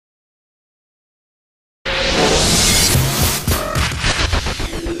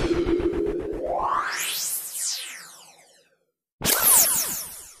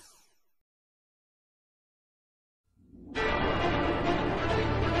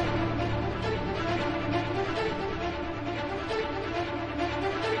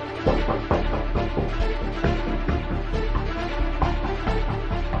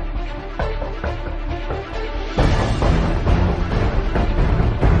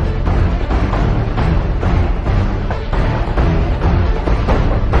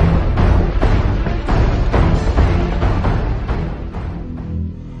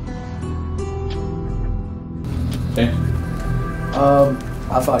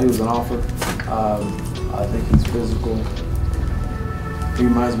thought he was an offer. I think he's physical. He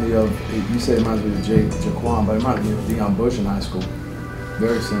reminds me of, you say he reminds me of Jaquan, but he reminds me of Deion Bush in high school.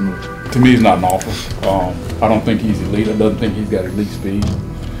 Very similar. To me, he's not an offer. I don't think he's elite. I don't think he's got elite speed.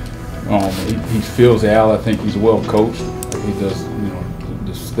 He fills out. I think he's well coached. He does,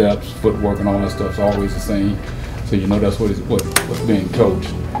 the steps, footwork, and all that stuff's always the same. So that's what's being coached.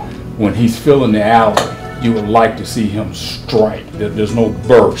 When he's filling the alley, you would like to see him strike. There's no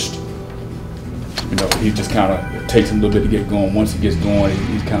burst. He just kind of takes him a little bit to get going. Once he gets going,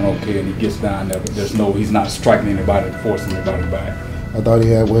 he's kind of okay, and he gets down there. But he's not striking anybody, forcing anybody back. I thought he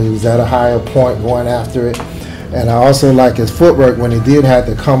was at a higher point going after it. And I also like his footwork when he did have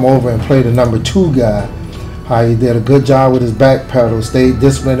to come over and play the number 2 guy, how he did a good job with his back pedal, stayed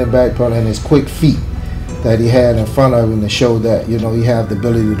disciplined in back pedal, and his quick feet that he had in front of him to show that, he had the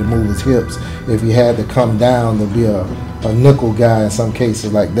ability to move his hips. If he had to come down to be a nickel guy in some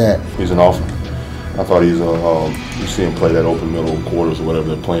cases like that. He's an offer. I thought you see him play that open middle quarters or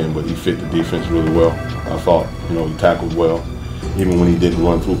whatever they're playing, but he fit the defense really well. I thought, he tackled well. Even when he didn't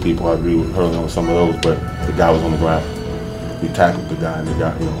run through people, I agree with Hurley on some of those, but the guy was on the ground. He tackled the guy, and the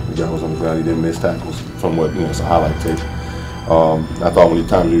guy was on the ground. He didn't miss tackles from what, it's a highlight tape. I thought when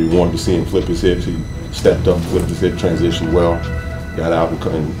times you wanted to see him flip his hips, he stepped up, flipped his hip, transitioned well, got out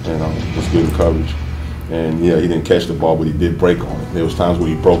and was good in coverage. And yeah, he didn't catch the ball, but he did break on it. There was times where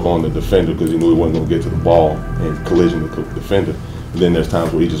he broke on the defender because he knew he wasn't going to get to the ball and collision with the defender. And then there's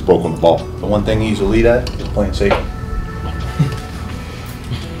times where he just broke on the ball. The one thing he's elite at is playing safety.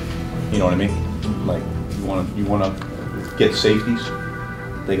 You know what I mean? Like you want to get safeties,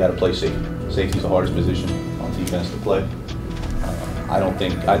 they got to play safety. Safety's the hardest position on defense to play. I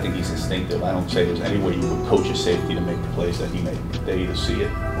think he's instinctive. I don't say there's any way you would coach a safety to make the plays that he made. They either see it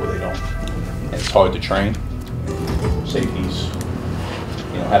or they don't. And it's hard to train. Safeties,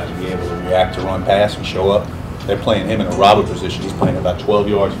 have to be able to react to run pass and show up. They're playing him in a robber position. He's playing about 12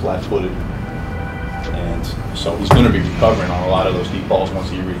 yards flat-footed. And so he's going to be recovering on a lot of those deep balls once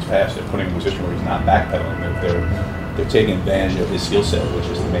he reads past. They're putting him in a position where he's not backpedaling. They're taking advantage of his skill set, which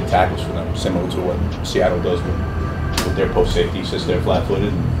is to make tackles for them, similar to what Seattle does with their post safety. Sits there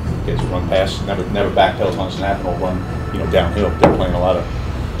flat-footed and gets a run pass. Never backpedals on a snap and will run downhill. They're playing a lot of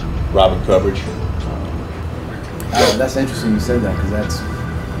robber coverage. That's interesting you said that, because I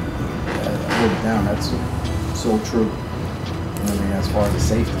wrote it down. That's so true. As far as the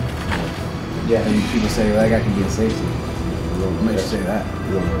safety. Yeah, and people say that guy can be a safety. What makes you say that?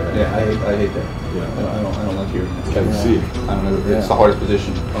 Yeah, I hate that. Yeah, I don't like hearing that. Can't see it. I don't know. It's the hardest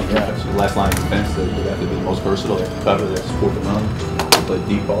position on defense. The last line of defense, they have to be the most versatile. They have to cover, they have to support the run. They play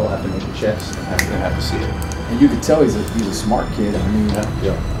deep ball, have to make the checks, and have to see it. And you can tell he's a smart kid. I mean,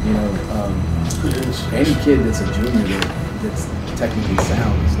 any kid that's a junior that's technically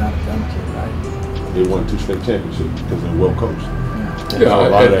sound is not a dumb kid, right? They won 2 state championships because they're well coached. Yeah,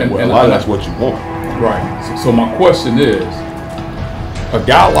 a lot of that's what you want. Right. So my question is, a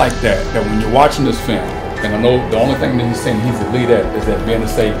guy like that when you're watching this film, and I know the only thing that he's saying he's elite at is that being a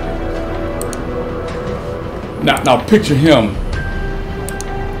safety. Now picture him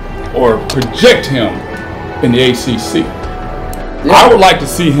or project him in the ACC. Yeah. I would like to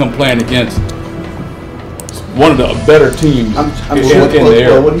see him playing against one of the better teams in the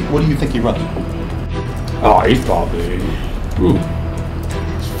area. What do you think he runs? Oh, he's probably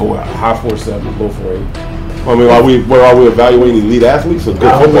high 4.7, low 4.8. I mean, are we evaluating elite athletes or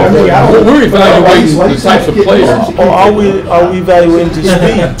good football players? We're evaluating the types of players. Or are we evaluating just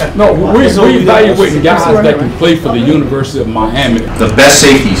speed? No, we're evaluating guys that can play for the University of Miami. The best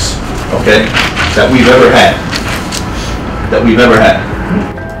safeties, okay, that we've ever had.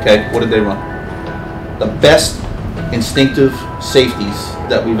 Okay, what did they run? The best instinctive safeties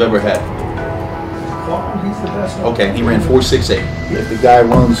that we've ever had. He's the best. Okay, he ran 4.68. If the guy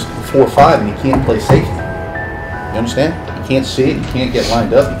runs 4.5 and he can't play safety, you understand? He can't see it, he can't get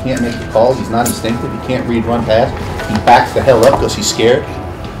lined up, he can't make the calls, he's not instinctive, he can't read run pass, he backs the hell up because he's scared.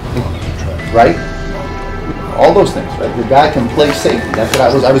 Right? All those things, right? The guy can play safety. That's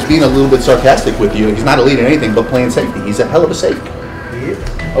what I was being a little bit sarcastic with you. He's not elite in anything but playing safety. He's a hell of a safety.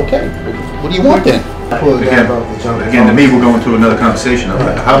 Okay, what do you want then? Again, to me, we're going to another conversation.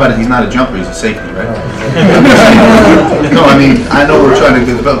 How about it? He's not a jumper; he's a safety, right? No, I mean, I know we're trying to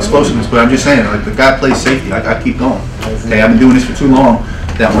develop explosiveness, but I'm just saying, like, the guy plays safety. I keep going. Okay, I've been doing this for too long.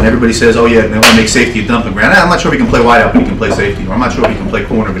 That when everybody says, "Oh yeah, they want to make safety a dumping ground," I'm not sure if he can play wideout, but he can play safety. Or I'm not sure if he can play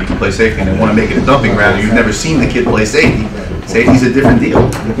corner, but he can play safety. And they want to make it a dumping ground. And you've never seen the kid play safety. Safety's a different deal.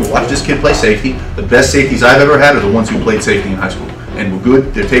 You can watch this kid play safety. The best safeties I've ever had are the ones who played safety in high school and were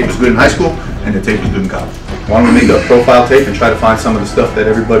good. Their tape was good in high school, and their tape was good in college. Why don't we make a profile tape and try to find some of the stuff that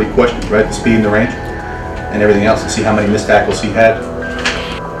everybody questioned, right? The speed in the range and everything else, and see how many missed tackles he had.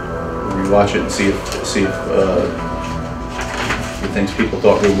 Rewatch it and see if the things people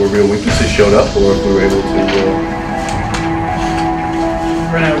thought were real weaknesses showed up, or if we were able to.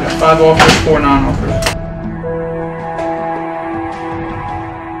 Right now we got 5 offers, 4 non-offers.